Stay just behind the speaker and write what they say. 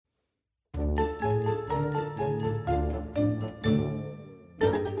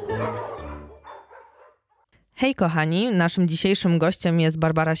Hej kochani, naszym dzisiejszym gościem jest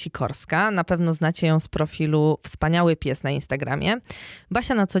Barbara Sikorska. Na pewno znacie ją z profilu Wspaniały Pies na Instagramie.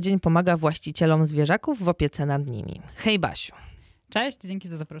 Basia na co dzień pomaga właścicielom zwierzaków w opiece nad nimi. Hej Basiu. Cześć, dzięki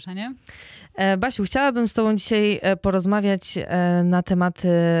za zaproszenie. Basiu, chciałabym z tobą dzisiaj porozmawiać na tematy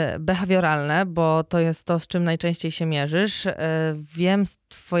behawioralne, bo to jest to, z czym najczęściej się mierzysz. Wiem z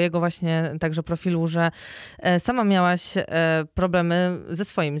twojego właśnie także profilu, że sama miałaś problemy ze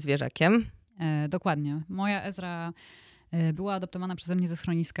swoim zwierzakiem. Dokładnie. Moja Ezra była adoptowana przeze mnie ze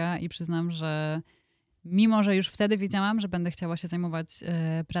schroniska i przyznam, że mimo, że już wtedy wiedziałam, że będę chciała się zajmować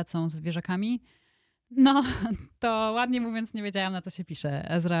pracą z zwierzakami, no to ładnie mówiąc nie wiedziałam, na co się pisze.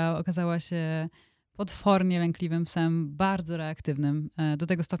 Ezra okazała się potwornie lękliwym psem, bardzo reaktywnym. Do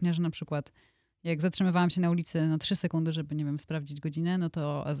tego stopnia, że na przykład jak zatrzymywałam się na ulicy na 3 sekundy, żeby, nie wiem, sprawdzić godzinę, no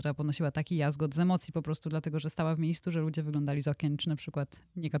to Ezra podnosiła taki jazgot z emocji po prostu dlatego, że stała w miejscu, że ludzie wyglądali z okien, czy na przykład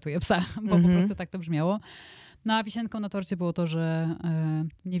nie katuje psa, bo po prostu tak to brzmiało. No a wisienką na torcie było to, że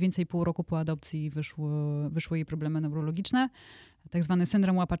mniej więcej pół roku po adopcji wyszły jej problemy neurologiczne, tak zwany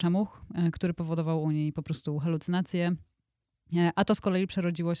syndrom łapacza much, który powodował u niej po prostu halucynacje, a to z kolei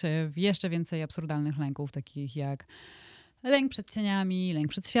przerodziło się w jeszcze więcej absurdalnych lęków, takich jak lęk przed cieniami, lęk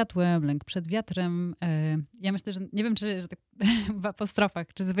przed światłem, lęk przed wiatrem. Ja myślę, że nie wiem, czy że tak w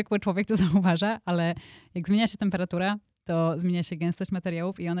apostrofach, czy zwykły człowiek to zauważa, ale jak zmienia się temperatura, to zmienia się gęstość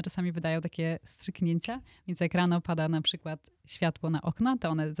materiałów i one czasami wydają takie strzyknięcia. Więc jak rano pada na przykład światło na okno, to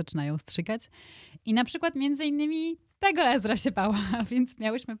one zaczynają strzykać. I na przykład między innymi tego Ezra się bała, więc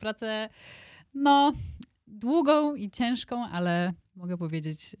miałyśmy pracę długą i ciężką, ale mogę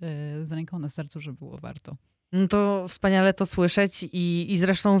powiedzieć z ręką na sercu, że było warto. No to wspaniale to słyszeć i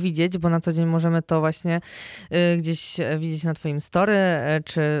zresztą widzieć, bo na co dzień możemy to właśnie gdzieś widzieć na twoim story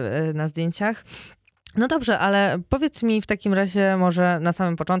czy na zdjęciach. No dobrze, ale powiedz mi w takim razie może na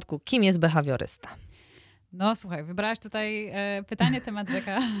samym początku, kim jest behawiorysta? No słuchaj, wybrałaś tutaj pytanie, temat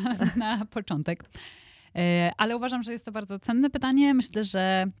rzeka na początek. Ale uważam, że jest to bardzo cenne pytanie. Myślę,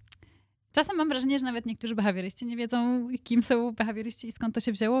 że czasem mam wrażenie, że nawet niektórzy behawioryści nie wiedzą, kim są behawioryści i skąd to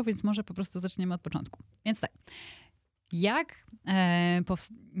się wzięło, więc może po prostu zaczniemy od początku. Więc tak,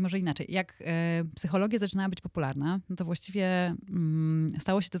 może inaczej, jak psychologia zaczynała być popularna, no to właściwie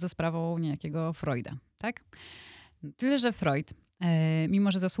stało się to za sprawą niejakiego Freuda, tak? Tyle, że Freud,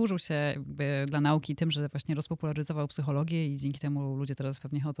 mimo że zasłużył się jakby dla nauki tym, że właśnie rozpopularyzował psychologię i dzięki temu ludzie teraz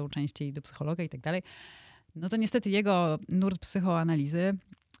pewnie chodzą częściej do psychologa i tak dalej, no to niestety jego nurt psychoanalizy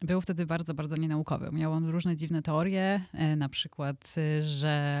był wtedy bardzo, bardzo nienaukowy. Miał on różne dziwne teorie, na przykład,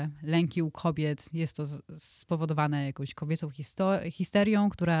 że lęki u kobiet jest to spowodowane jakąś kobiecą histerią,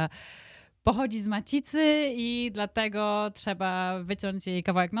 która pochodzi z macicy i dlatego trzeba wyciąć jej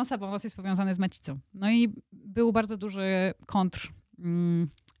kawałek nosa, bo nos jest powiązany z macicą. No i był bardzo duży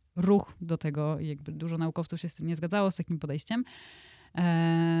ruch do tego i jakby dużo naukowców się z tym nie zgadzało, z takim podejściem.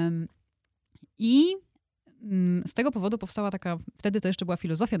 I z tego powodu powstała taka, wtedy to jeszcze była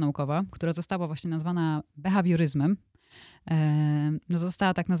filozofia naukowa, która została właśnie nazwana behawioryzmem.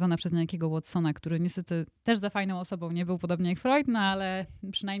 Została tak nazwana przez niejakiego Watsona, który niestety też za fajną osobą nie był, podobnie jak Freud, no ale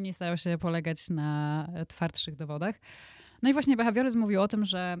przynajmniej starał się polegać na twardszych dowodach. No i właśnie behawioryzm mówił o tym,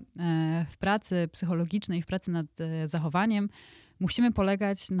 że w pracy psychologicznej, w pracy nad zachowaniem musimy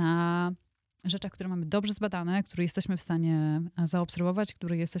polegać na rzeczach, które mamy dobrze zbadane, które jesteśmy w stanie zaobserwować,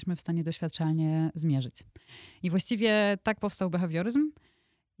 które jesteśmy w stanie doświadczalnie zmierzyć. I właściwie tak powstał behawioryzm.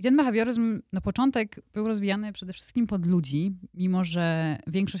 I ten behawioryzm na początek był rozwijany przede wszystkim pod ludzi, mimo że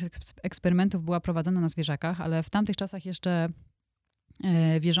większość eksperymentów była prowadzona na zwierzakach, ale w tamtych czasach jeszcze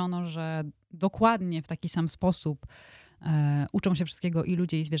wierzono, że dokładnie w taki sam sposób uczą się wszystkiego i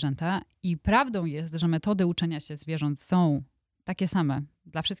ludzie, i zwierzęta. I prawdą jest, że metody uczenia się zwierząt są takie same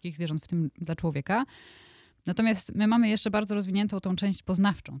dla wszystkich zwierząt, w tym dla człowieka. Natomiast my mamy jeszcze bardzo rozwiniętą tą część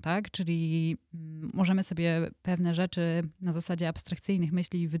poznawczą, tak? Czyli możemy sobie pewne rzeczy na zasadzie abstrakcyjnych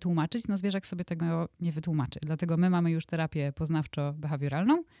myśli wytłumaczyć, no zwierzak sobie tego nie wytłumaczy. Dlatego my mamy już terapię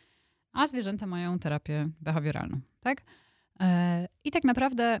poznawczo-behawioralną, a zwierzęta mają terapię behawioralną, tak? I tak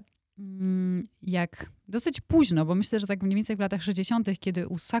naprawdę jak dosyć późno, bo myślę, że tak mniej więcej w latach 60., kiedy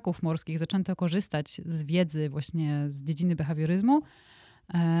u ssaków morskich zaczęto korzystać z wiedzy właśnie z dziedziny behawioryzmu,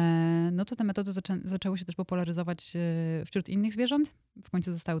 no to te metody zaczęły się też popularyzować wśród innych zwierząt. W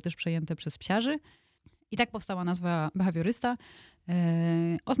końcu zostały też przejęte przez psiarzy. I tak powstała nazwa behawiorysta,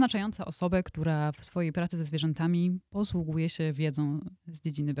 oznaczająca osobę, która w swojej pracy ze zwierzętami posługuje się wiedzą z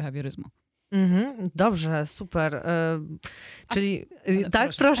dziedziny behawioryzmu. Dobrze, super. Czyli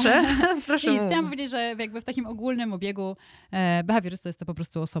tak, proszę. Proszę. Chciałam powiedzieć, że jakby w takim ogólnym obiegu behawiorysta jest to po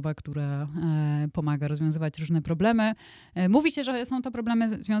prostu osoba, która pomaga rozwiązywać różne problemy. Mówi się, że są to problemy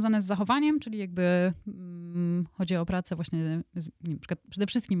związane z zachowaniem, czyli jakby chodzi o pracę właśnie, na przykład przede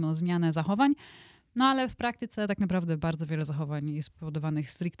wszystkim o zmianę zachowań. No ale w praktyce tak naprawdę bardzo wiele zachowań jest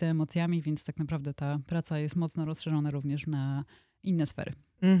spowodowanych stricte emocjami, więc tak naprawdę ta praca jest mocno rozszerzona również na inne sfery.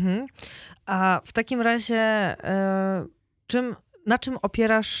 A w takim razie na czym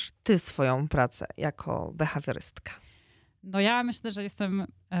opierasz ty swoją pracę jako behawiorystka? No ja myślę, że jestem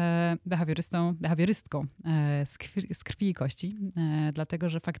behawiorystką z krwi i kości, dlatego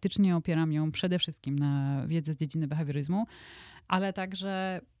że faktycznie opieram ją przede wszystkim na wiedzy z dziedziny behawioryzmu, ale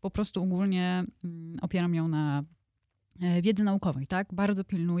także po prostu ogólnie opieram ją na wiedzy naukowej. Tak? Bardzo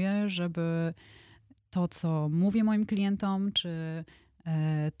pilnuję, żeby to, co mówię moim klientom, czy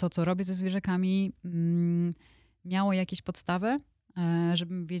to, co robię ze zwierzakami, miało jakieś podstawy,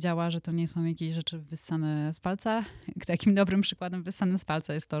 żebym wiedziała, że to nie są jakieś rzeczy wyssane z palca. Takim dobrym przykładem wyssanym z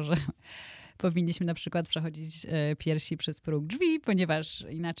palca jest to, że powinniśmy na przykład przechodzić piersi przez próg drzwi, ponieważ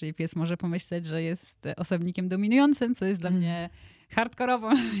inaczej pies może pomyśleć, że jest osobnikiem dominującym, co jest dla mnie hardkorową,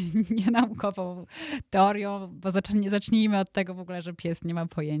 nienaukową teorią, bo zacznijmy od tego w ogóle, że pies nie ma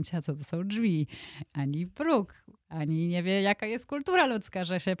pojęcia, co to są drzwi, ani próg, ani nie wie, jaka jest kultura ludzka,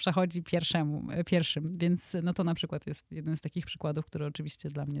 że się przechodzi pierwszym. Więc no to na przykład jest jeden z takich przykładów, które oczywiście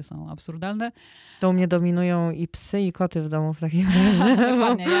dla mnie są absurdalne. To u mnie dominują i psy, i koty w domu w takim razie.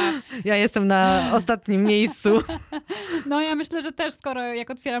 Dokładnie. Ja jestem na ostatnim miejscu. No ja myślę, że też skoro jak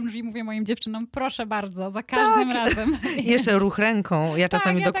otwieram drzwi, mówię moim dziewczynom, proszę bardzo, za każdym razem. I jeszcze ruch ręką. Ja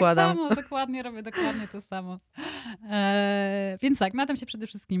czasami dokładam. Tak samo, dokładnie robię dokładnie to samo. Więc tak, na tym się przede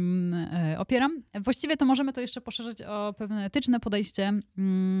wszystkim opieram. Właściwie to możemy to jeszcze poszerzyć o pewne etyczne podejście.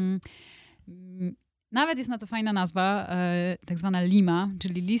 Nawet jest na to fajna nazwa, tak zwana LIMA,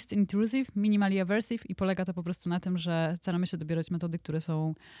 czyli Least Intrusive, Minimally Aversive i polega to po prostu na tym, że staramy się dobierać metody, które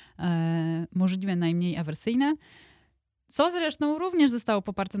są możliwie najmniej awersyjne. Co zresztą również zostało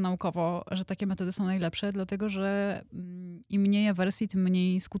poparte naukowo, że takie metody są najlepsze, dlatego że im mniej awersji, tym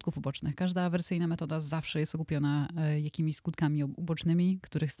mniej skutków ubocznych. Każda awersyjna metoda zawsze jest okupiona jakimiś skutkami ubocznymi,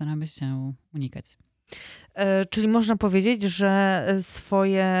 których staramy się unikać. Czyli można powiedzieć, że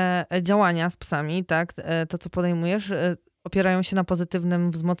swoje działania z psami, tak, to co podejmujesz, opierają się na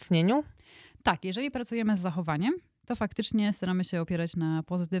pozytywnym wzmocnieniu? Tak, jeżeli pracujemy z zachowaniem, to faktycznie staramy się opierać na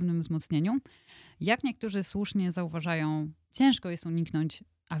pozytywnym wzmocnieniu. Jak niektórzy słusznie zauważają, ciężko jest uniknąć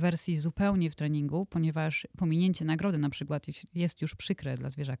awersji zupełnie w treningu, ponieważ pominięcie nagrody na przykład jest już przykre dla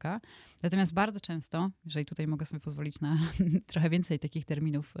zwierzaka. Natomiast bardzo często, jeżeli tutaj mogę sobie pozwolić na trochę więcej takich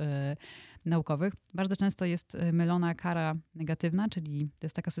terminów naukowych, bardzo często jest mylona kara negatywna, czyli to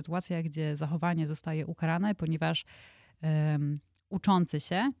jest taka sytuacja, gdzie zachowanie zostaje ukarane, ponieważ uczący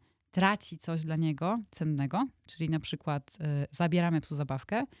się traci coś dla niego cennego, czyli na przykład zabieramy psu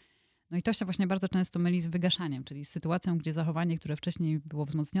zabawkę. No i to się właśnie bardzo często myli z wygaszaniem, czyli z sytuacją, gdzie zachowanie, które wcześniej było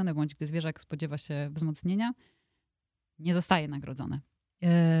wzmocnione, bądź gdy zwierzak spodziewa się wzmocnienia, nie zostaje nagrodzone.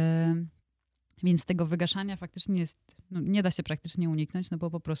 Więc tego wygaszania faktycznie jest, nie da się praktycznie uniknąć, no bo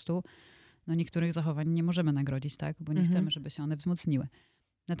po prostu niektórych zachowań nie możemy nagrodzić, tak? Bo nie chcemy, żeby się one wzmocniły.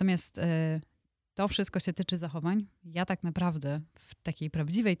 Natomiast to wszystko się tyczy zachowań. Ja tak naprawdę w takiej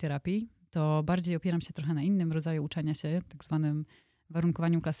prawdziwej terapii to bardziej opieram się trochę na innym rodzaju uczenia się, tak zwanym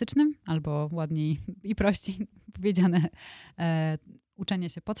warunkowaniu klasycznym, albo ładniej i prościej powiedziane uczenie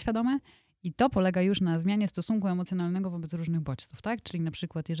się podświadome. I to polega już na zmianie stosunku emocjonalnego wobec różnych bodźców, tak? Czyli na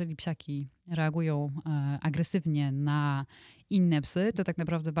przykład jeżeli psiaki reagują agresywnie na inne psy, to tak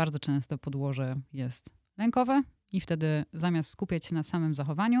naprawdę bardzo często podłoże jest lękowe i wtedy zamiast skupiać się na samym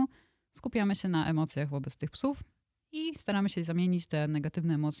zachowaniu, skupiamy się na emocjach wobec tych psów i staramy się zamienić te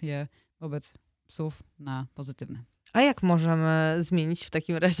negatywne emocje wobec psów na pozytywne. A jak możemy zmienić w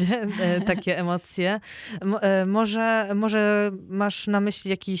takim razie takie emocje? Może masz na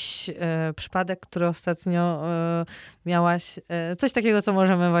myśli jakiś przypadek, który ostatnio miałaś? Coś takiego, co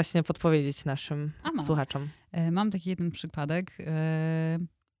możemy właśnie podpowiedzieć naszym słuchaczom. Mam taki jeden przypadek.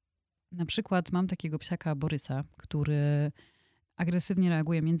 Na przykład mam takiego psiaka Borysa, który agresywnie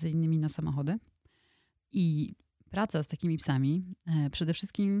reaguje między innymi na samochody. I praca z takimi psami przede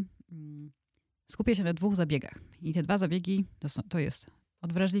wszystkim skupia się na 2 zabiegach. I te 2 zabiegi to jest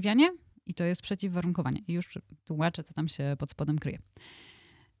odwrażliwianie i to jest przeciwwarunkowanie. I już tłumaczę, co tam się pod spodem kryje.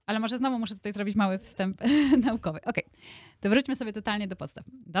 Ale może znowu muszę tutaj zrobić mały wstęp naukowy. Okej, to wróćmy sobie totalnie do podstaw.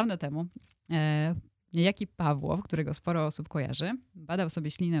 Dawno temu niejaki Pawłow, którego sporo osób kojarzy, badał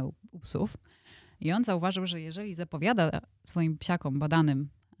sobie ślinę u psów i on zauważył, że jeżeli zapowiada swoim psiakom badanym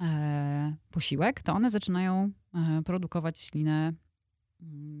posiłek, to one zaczynają produkować ślinę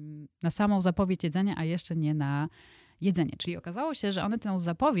na samą zapowiedź jedzenia, a jeszcze nie na jedzenie. Czyli okazało się, że one tę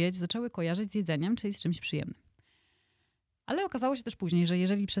zapowiedź zaczęły kojarzyć z jedzeniem, czyli z czymś przyjemnym. Ale okazało się też później, że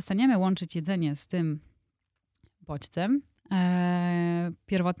jeżeli przestaniemy łączyć jedzenie z tym bodźcem,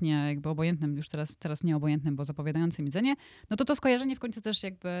 pierwotnie jakby obojętnym, już teraz nieobojętnym, bo zapowiadającym jedzenie, no to skojarzenie w końcu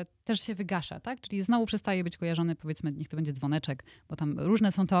też się wygasza, tak? Czyli znowu przestaje być kojarzony, powiedzmy, niech to będzie dzwoneczek, bo tam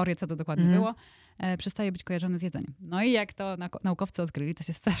różne są teorie, co to dokładnie było, przestaje być kojarzony z jedzeniem. No i jak to naukowcy odkryli, to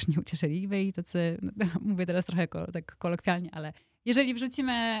się strasznie ucieszyli. Byli tacy, mówię teraz trochę tak kolokwialnie, ale jeżeli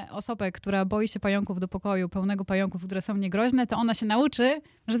wrzucimy osobę, która boi się pająków do pokoju pełnego pająków, które są niegroźne, to ona się nauczy,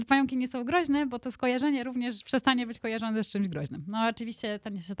 że te pająki nie są groźne, bo to skojarzenie również przestanie być kojarzone z czymś groźnym. No oczywiście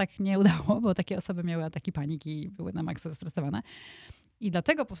to się tak nie udało, bo takie osoby miały ataki paniki i były na maksa zestresowane. I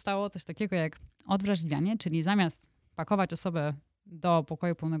dlatego powstało coś takiego jak odwrażliwianie, czyli zamiast pakować osobę do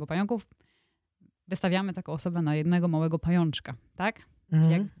pokoju pełnego pająków, wystawiamy taką osobę na jednego małego pajączka, tak?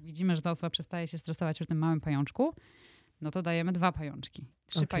 Jak widzimy, że ta osoba przestaje się stresować przy tym małym pajączku, no to dajemy 2 pajączki,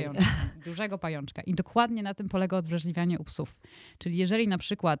 3 pajączki, dużego pajączka. I dokładnie na tym polega odwrażliwianie u psów. Czyli jeżeli na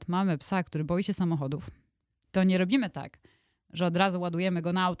przykład mamy psa, który boi się samochodów, to nie robimy tak, że od razu ładujemy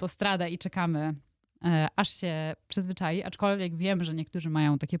go na autostradę i czekamy, aż się przyzwyczai. Aczkolwiek wiem, że niektórzy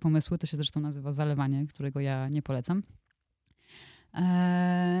mają takie pomysły, to się zresztą nazywa zalewanie, którego ja nie polecam.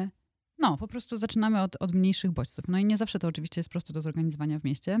 No, po prostu zaczynamy od mniejszych bodźców. No i nie zawsze to oczywiście jest prosto do zorganizowania w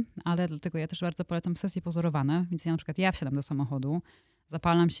mieście, ale dlatego ja też bardzo polecam sesje pozorowane. Więc ja na przykład wsiadam do samochodu,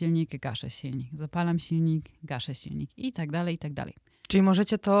 zapalam silnik, gaszę silnik, zapalam silnik, gaszę silnik i tak dalej, i tak dalej. Czyli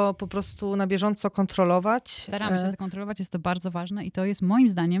możecie to po prostu na bieżąco kontrolować? Staramy się to kontrolować, jest to bardzo ważne i to jest moim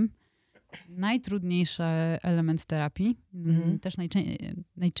zdaniem najtrudniejszy element terapii. Też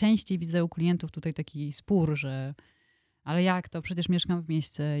najczęściej widzę u klientów tutaj taki spór, że ale jak to? Przecież mieszkam w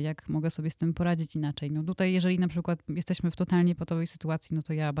mieście, jak mogę sobie z tym poradzić inaczej? No tutaj, jeżeli na przykład jesteśmy w totalnie patowej sytuacji, no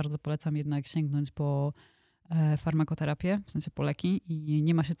to ja bardzo polecam jednak sięgnąć po farmakoterapię, w sensie po leki i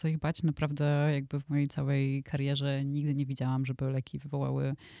nie ma się co ich bać. Naprawdę jakby w mojej całej karierze nigdy nie widziałam, żeby leki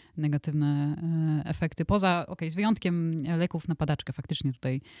wywołały negatywne efekty. Z wyjątkiem leków na padaczkę faktycznie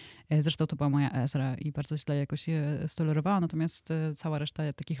tutaj. Zresztą to była moja ESRA i bardzo źle jakoś je stolerowała, natomiast cała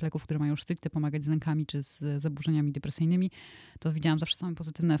reszta takich leków, które mają stricte pomagać z lękami czy z zaburzeniami depresyjnymi, to widziałam zawsze same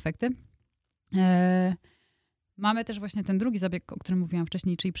pozytywne efekty. Mamy też właśnie ten drugi zabieg, o którym mówiłam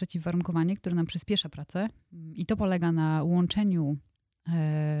wcześniej, czyli przeciwwarunkowanie, które nam przyspiesza pracę. I to polega na łączeniu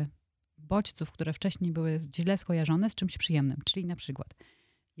bodźców, które wcześniej były źle skojarzone z czymś przyjemnym. Czyli na przykład,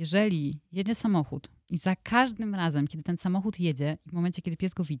 jeżeli jedzie samochód i za każdym razem, kiedy ten samochód jedzie i w momencie, kiedy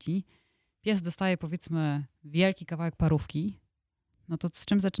pies go widzi, pies dostaje powiedzmy wielki kawałek parówki, no to z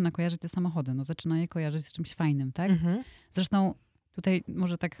czym zaczyna kojarzyć te samochody? No zaczyna je kojarzyć z czymś fajnym, tak? Zresztą tutaj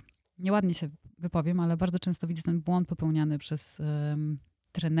może tak nieładnie się wypowiem, ale bardzo często widzę ten błąd popełniany przez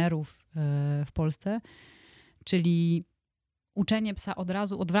trenerów w Polsce, czyli uczenie psa od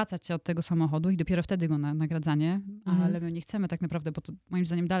razu odwracać się od tego samochodu i dopiero wtedy go nagradzanie, ale my nie chcemy tak naprawdę, bo to moim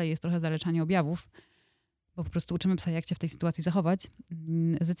zdaniem dalej jest trochę zaleczanie objawów, bo po prostu uczymy psa, jak się w tej sytuacji zachować.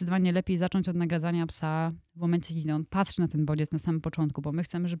 Zdecydowanie lepiej zacząć od nagradzania psa w momencie, kiedy on patrzy na ten bodziec na samym początku, bo my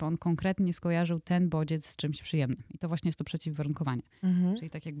chcemy, żeby on konkretnie skojarzył ten bodziec z czymś przyjemnym. I to właśnie jest to przeciwwarunkowanie. Czyli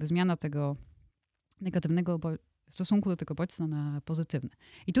tak jakby zmiana tego negatywnego stosunku do tego bodźca na pozytywny.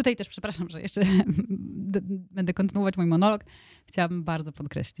 I tutaj też, przepraszam, że jeszcze będę kontynuować mój monolog, chciałabym bardzo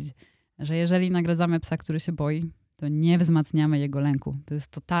podkreślić, że jeżeli nagradzamy psa, który się boi, to nie wzmacniamy jego lęku. To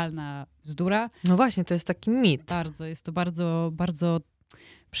jest totalna bzdura. No właśnie, to jest taki mit. Jest to bardzo, bardzo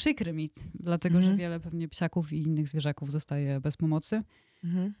przykry mit, dlatego że wiele pewnie psiaków i innych zwierzaków zostaje bez pomocy.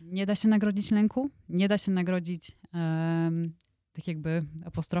 Nie da się nagrodzić lęku, nie da się nagrodzić tak jakby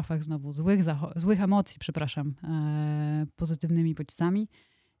apostrofach znowu złych emocji, pozytywnymi bodźcami.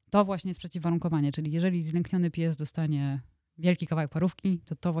 To właśnie jest przeciwwarunkowanie, czyli jeżeli zlękniony pies dostanie wielki kawałek parówki,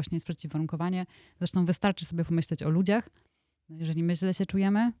 to właśnie jest przeciwwarunkowanie. Zresztą wystarczy sobie pomyśleć o ludziach. Jeżeli my źle się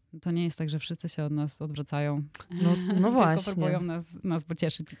czujemy, to nie jest tak, że wszyscy się od nas odwracają. No właśnie. Tylko próbują nas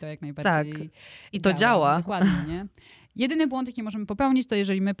pocieszyć i to jak najbardziej tak. I to działa. Dokładnie, nie? Jedyny błąd, jaki możemy popełnić, to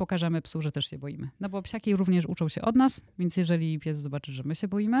jeżeli my pokażemy psu, że też się boimy. No bo psiaki również uczą się od nas, więc jeżeli pies zobaczy, że my się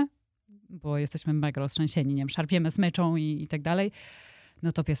boimy, bo jesteśmy mega roztrzęsieni, nie wiem, szarpiemy smyczą i tak dalej,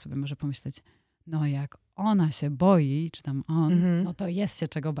 no to pies sobie może pomyśleć, no jak ona się boi, czy tam on, no to jest się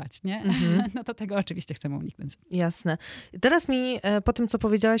czego bać, nie? No to tego oczywiście chcemy uniknąć. Jasne. Teraz mi po tym, co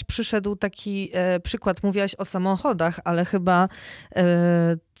powiedziałaś, przyszedł taki przykład. Mówiłaś o samochodach, ale chyba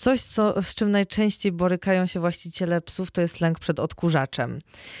coś, z czym najczęściej borykają się właściciele psów, to jest lęk przed odkurzaczem.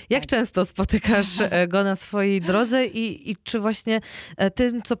 Jak często spotykasz go na swojej drodze i czy właśnie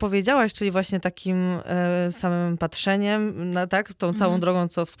tym, co powiedziałaś, czyli właśnie takim samym patrzeniem, tak, tą całą drogą,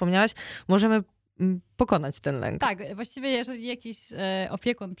 co wspomniałaś, możemy pokonać ten lęk. Tak, właściwie jeżeli jakiś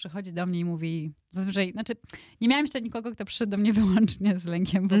opiekun przychodzi do mnie i mówi, zazwyczaj, znaczy nie miałam jeszcze nikogo, kto przyszedł do mnie wyłącznie z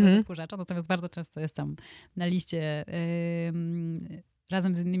lękiem wobec odkurzacza, natomiast bardzo często jest tam na liście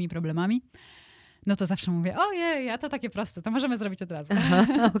razem z innymi problemami. No to zawsze mówię, ojej, a to takie proste, to możemy zrobić od razu.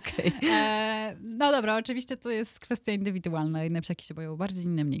 Okay. No dobra, oczywiście to jest kwestia indywidualna. Jedne psiaki się boją bardziej,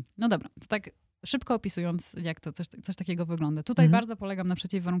 inne mniej. No dobra, to tak szybko opisując, jak to coś takiego wygląda. Tutaj bardzo polegam na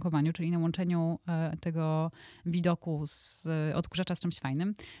przeciwwarunkowaniu, czyli na łączeniu tego widoku z odkurzacza z czymś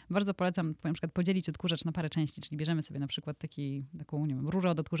fajnym. Bardzo polecam na przykład podzielić odkurzacz na parę części, czyli bierzemy sobie na przykład taką, nie wiem, rurę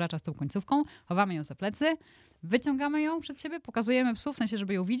od odkurzacza z tą końcówką, chowamy ją za plecy, wyciągamy ją przed siebie, pokazujemy psu, w sensie,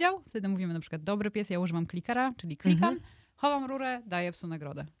 żeby ją widział. Wtedy mówimy na przykład, dobry pies, ja używam klikera, czyli klikam, chowam rurę, daję psu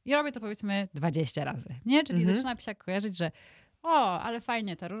nagrodę. I robię to powiedzmy 20 razy, nie? Czyli zaczyna psiak kojarzyć, że ale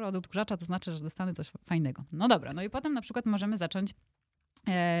fajnie, ta rura od odkurzacza, to znaczy, że dostanę coś fajnego. No dobra, no i potem na przykład możemy zacząć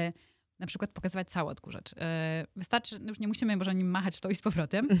na przykład pokazywać cały odkurzacz. Wystarczy, już nie musimy może nim machać w to i z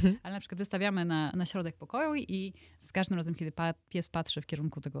powrotem, ale na przykład wystawiamy na środek pokoju i z każdym razem, kiedy pies patrzy w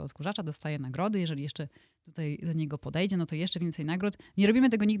kierunku tego odkurzacza, dostaje nagrody. Jeżeli jeszcze tutaj do niego podejdzie, no to jeszcze więcej nagród. Nie robimy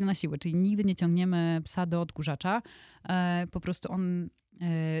tego nigdy na siłę, czyli nigdy nie ciągniemy psa do odkurzacza. Po prostu on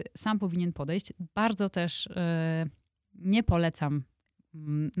sam powinien podejść. Bardzo też nie polecam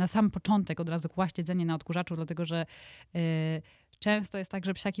na sam początek od razu kłaść jedzenie na odkurzaczu, dlatego że często jest tak,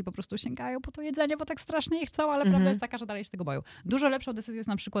 że psiaki po prostu sięgają po to jedzenie, bo tak strasznie ich chcą, ale prawda jest taka, że dalej się tego boją. Dużo lepszą decyzją jest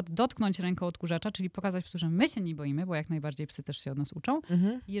na przykład dotknąć ręką odkurzacza, czyli pokazać psu, że my się nie boimy, bo jak najbardziej psy też się od nas uczą.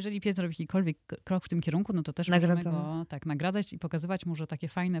 Jeżeli pies robi jakikolwiek krok w tym kierunku, no to też możemy go nagradzać i pokazywać mu, że takie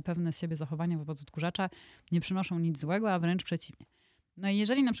fajne, pewne z siebie zachowania wobec odkurzacza nie przynoszą nic złego, a wręcz przeciwnie. No i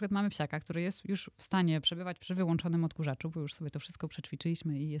jeżeli na przykład mamy psiaka, który jest już w stanie przebywać przy wyłączonym odkurzaczu, bo już sobie to wszystko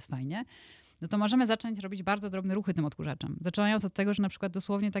przećwiczyliśmy i jest fajnie, no to możemy zacząć robić bardzo drobne ruchy tym odkurzaczem. Zaczynając od tego, że na przykład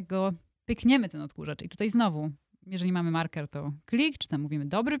dosłownie tak go pykniemy ten odkurzacz. I tutaj znowu, jeżeli mamy marker, to klik, czy tam mówimy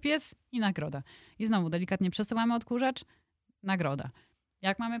dobry pies i nagroda. I znowu delikatnie przesuwamy odkurzacz, nagroda.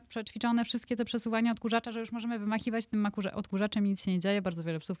 Jak mamy przećwiczone wszystkie te przesuwania odkurzacza, że już możemy wymachiwać tym odkurzaczem i nic się nie dzieje. Bardzo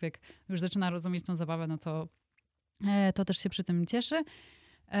wiele psów, jak już zaczyna rozumieć tą zabawę, no to też się przy tym cieszy,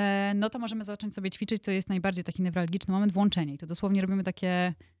 no to możemy zacząć sobie ćwiczyć, to jest najbardziej taki newralgiczny moment, włączenie. I to dosłownie robimy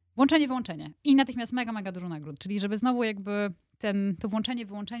takie włączenie. I natychmiast mega dużo nagród. Czyli żeby znowu jakby to włączenie,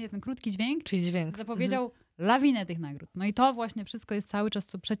 wyłączenie, ten krótki dźwięk, czyli dźwięk zapowiedział lawinę tych nagród. No i to właśnie wszystko jest cały czas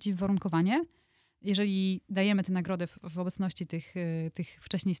to przeciwwarunkowanie. Jeżeli dajemy tę nagrodę w obecności tych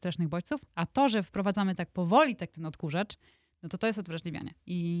wcześniej strasznych bodźców, a to, że wprowadzamy tak powoli ten odkurzacz, no to jest odwrażliwianie.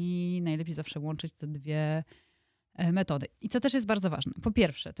 I najlepiej zawsze łączyć te dwie metody. I co też jest bardzo ważne. Po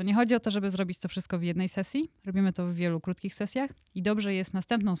pierwsze, to nie chodzi o to, żeby zrobić to wszystko w jednej sesji. Robimy to w wielu krótkich sesjach i dobrze jest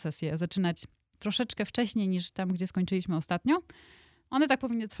następną sesję zaczynać troszeczkę wcześniej niż tam, gdzie skończyliśmy ostatnio. One tak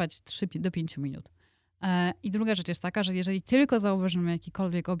powinny trwać 3 do 5 minut. I druga rzecz jest taka, że jeżeli tylko zauważymy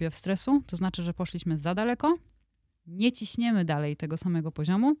jakikolwiek objaw stresu, to znaczy, że poszliśmy za daleko, nie ciśniemy dalej tego samego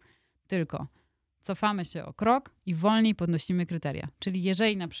poziomu, tylko cofamy się o krok i wolniej podnosimy kryteria. Czyli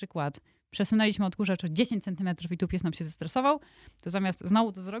jeżeli na przykład przesunęliśmy odkurzacz o 10 cm i tu pies nam się zestresował, to zamiast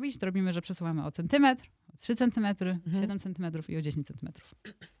znowu to zrobić, to robimy, że przesuwamy o centymetr, o 3 cm, 7 cm i o 10 cm.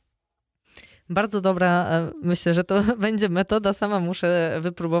 Bardzo dobra, myślę, że to będzie metoda, sama muszę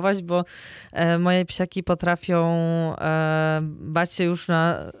wypróbować, bo moje psiaki potrafią bać się już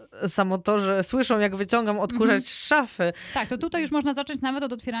na samo to, że słyszą, jak wyciągam odkurzacz z szafy. Tak, to tutaj już można zacząć nawet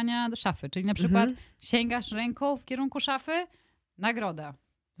od otwierania szafy, czyli na przykład sięgasz ręką w kierunku szafy, nagroda.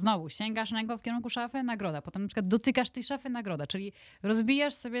 Znowu sięgasz ręką w kierunku szafy, nagroda. Potem na przykład dotykasz tej szafy, nagroda. Czyli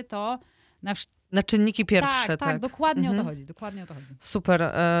rozbijasz sobie to na czynniki pierwsze. Tak, dokładnie o to chodzi. Dokładnie o to chodzi.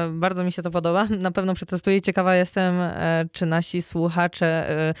 Super, bardzo mi się to podoba. Na pewno przetestuję. Ciekawa jestem, czy nasi słuchacze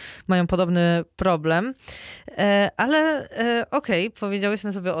mają podobny problem. Ale okej,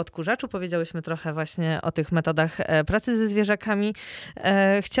 powiedziałyśmy sobie o odkurzaczu, powiedziałyśmy trochę właśnie o tych metodach pracy ze zwierzakami.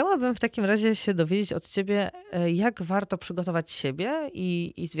 Chciałabym w takim razie się dowiedzieć od ciebie, jak warto przygotować siebie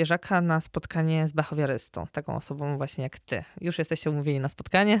i zwierzaka na spotkanie z behawiorystą, z taką osobą właśnie jak ty. Już jesteście umówieni na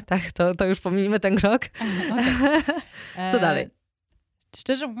spotkanie, tak? To już pomijmy ten krok. Okay. Co dalej?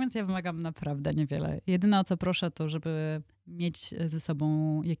 Szczerze mówiąc, ja wymagam naprawdę niewiele. Jedyne, o co proszę, to żeby mieć ze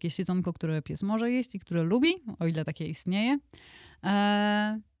sobą jakieś jedzonko, które pies może jeść i które lubi, o ile takie istnieje.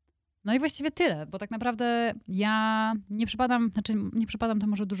 No i właściwie tyle, bo tak naprawdę ja nie przepadam, to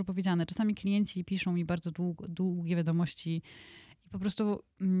może dużo powiedziane. Czasami klienci piszą mi bardzo długie wiadomości i po prostu,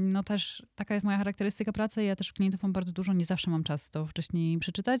 no też taka jest moja charakterystyka pracy. Ja też klientów mam bardzo dużo, nie zawsze mam czas to wcześniej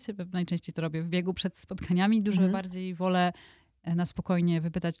przeczytać. Najczęściej to robię w biegu przed spotkaniami. Dużo bardziej wolę na spokojnie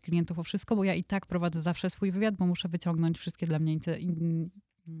wypytać klientów o wszystko, bo ja i tak prowadzę zawsze swój wywiad, bo muszę wyciągnąć wszystkie dla mnie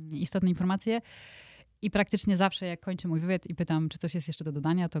istotne informacje. I praktycznie zawsze, jak kończę mój wywiad i pytam, czy coś jest jeszcze do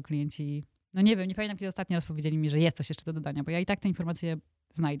dodania, to klienci, no nie wiem, nie pamiętam, kiedy ostatni raz powiedzieli mi, że jest coś jeszcze do dodania, bo ja i tak te informacje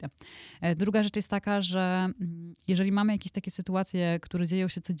znajdę. Druga rzecz jest taka, że jeżeli mamy jakieś takie sytuacje, które dzieją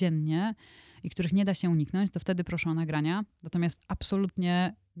się codziennie i których nie da się uniknąć, to wtedy proszę o nagrania. Natomiast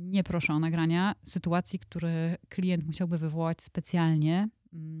absolutnie nie proszę o nagrania sytuacji, które klient musiałby wywołać specjalnie,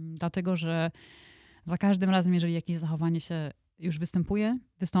 dlatego że za każdym razem, jeżeli jakieś zachowanie się już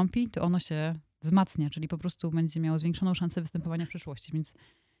wystąpi, to ono się wzmacnia, czyli po prostu będzie miało zwiększoną szansę występowania w przyszłości. Więc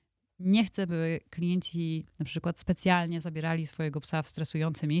nie chcę, by klienci na przykład specjalnie zabierali swojego psa w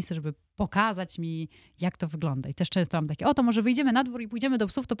stresujące miejsce, żeby pokazać mi, jak to wygląda. I też często mam takie, to może wyjdziemy na dwór i pójdziemy do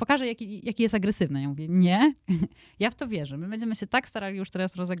psów, to pokażę, jaki jest agresywny. Ja mówię, nie, ja w to wierzę. My będziemy się tak starali już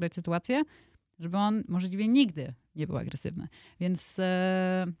teraz rozegrać sytuację, żeby on możliwie nigdy nie był agresywny. Więc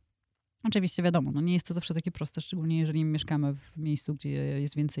oczywiście wiadomo, no nie jest to zawsze takie proste, szczególnie jeżeli mieszkamy w miejscu, gdzie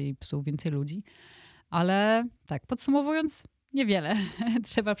jest więcej psów, więcej ludzi. Ale tak, podsumowując, niewiele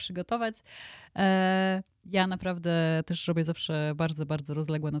trzeba przygotować. Ja naprawdę też robię zawsze bardzo, bardzo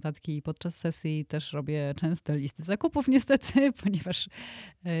rozległe notatki podczas sesji. Też robię często listy zakupów niestety, ponieważ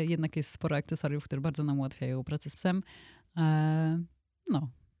jednak jest sporo akcesoriów, które bardzo nam ułatwiają pracę z psem.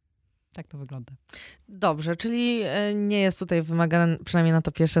 Tak to wygląda. Dobrze, czyli nie jest tutaj wymagane, przynajmniej na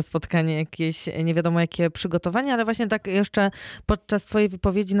to pierwsze spotkanie, jakieś nie wiadomo jakie przygotowanie, ale właśnie tak jeszcze podczas twojej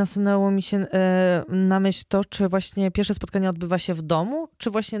wypowiedzi nasunęło mi się na myśl to, czy właśnie pierwsze spotkanie odbywa się w domu, czy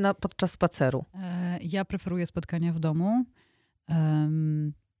właśnie podczas spaceru? Ja preferuję spotkania w domu.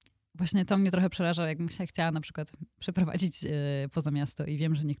 Właśnie to mnie trochę przeraża, jakbym się chciała na przykład przeprowadzić poza miasto i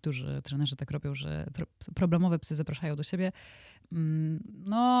wiem, że niektórzy trenerzy tak robią, że problemowe psy zapraszają do siebie.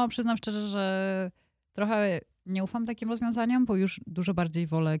 No, przyznam szczerze, że trochę nie ufam takim rozwiązaniom, bo już dużo bardziej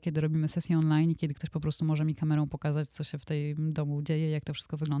wolę, kiedy robimy sesję online i kiedy ktoś po prostu może mi kamerą pokazać, co się w tym domu dzieje, jak to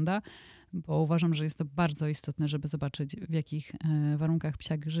wszystko wygląda, bo uważam, że jest to bardzo istotne, żeby zobaczyć, w jakich warunkach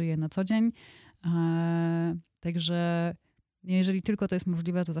psiak żyje na co dzień. Także jeżeli tylko to jest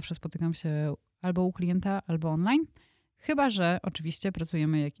możliwe, to zawsze spotykam się albo u klienta, albo online. Chyba że oczywiście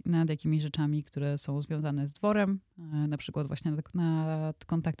pracujemy nad jakimiś rzeczami, które są związane z dworem, na przykład właśnie nad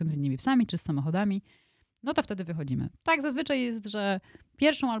kontaktem z innymi psami czy z samochodami, no to wtedy wychodzimy. Tak zazwyczaj jest, że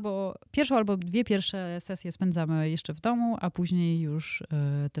pierwszą albo dwie pierwsze sesje spędzamy jeszcze w domu, a później już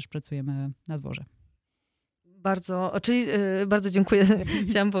też pracujemy na dworze. Bardzo dziękuję,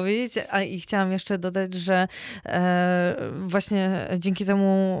 chciałam powiedzieć, i chciałam jeszcze dodać, że właśnie dzięki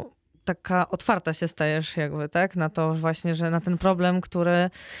temu taka otwarta się stajesz jakby, tak? Na to właśnie, że na ten problem, który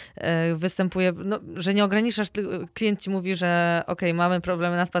występuje, no, że nie ograniczasz, klient ci mówi, że okej, mamy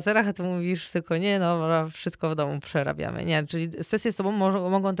problemy na spacerach, a ty mówisz tylko nie, no wszystko w domu przerabiamy. Nie, czyli sesje z tobą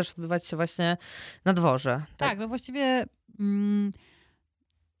mogą też odbywać się właśnie na dworze. Tak, no właściwie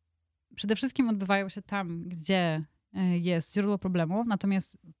przede wszystkim odbywają się tam, gdzie jest źródło problemu,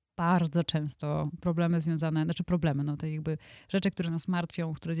 natomiast bardzo często no to jakby rzeczy, które nas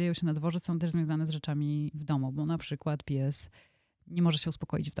martwią, które dzieją się na dworze, są też związane z rzeczami w domu, bo na przykład pies nie może się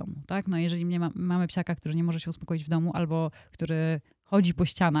uspokoić w domu, tak? No jeżeli mamy psiaka, który nie może się uspokoić w domu albo który chodzi po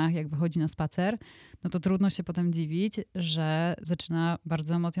ścianach, jak wychodzi na spacer, no to trudno się potem dziwić, że zaczyna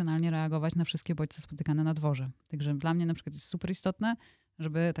bardzo emocjonalnie reagować na wszystkie bodźce spotykane na dworze. Także dla mnie na przykład jest super istotne,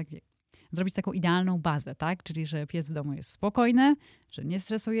 żeby zrobić taką idealną bazę, tak? Czyli, że pies w domu jest spokojny, że nie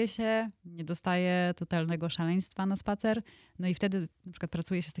stresuje się, nie dostaje totalnego szaleństwa na spacer. No i wtedy na przykład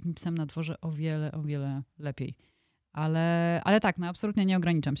pracuje się z takim psem na dworze o wiele lepiej. Ale tak, no absolutnie nie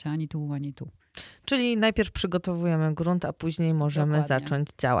ograniczam się ani tu, ani tu. Czyli najpierw przygotowujemy grunt, a później możemy Dokładnie. zacząć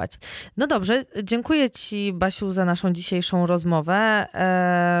działać. No dobrze, dziękuję ci, Basiu, za naszą dzisiejszą rozmowę.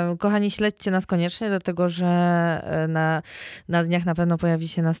 Kochani, śledźcie nas koniecznie, dlatego że na dniach na pewno pojawi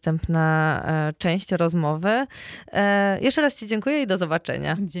się następna część rozmowy. Jeszcze raz ci dziękuję i do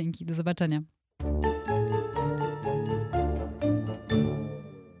zobaczenia. Dzięki, do zobaczenia.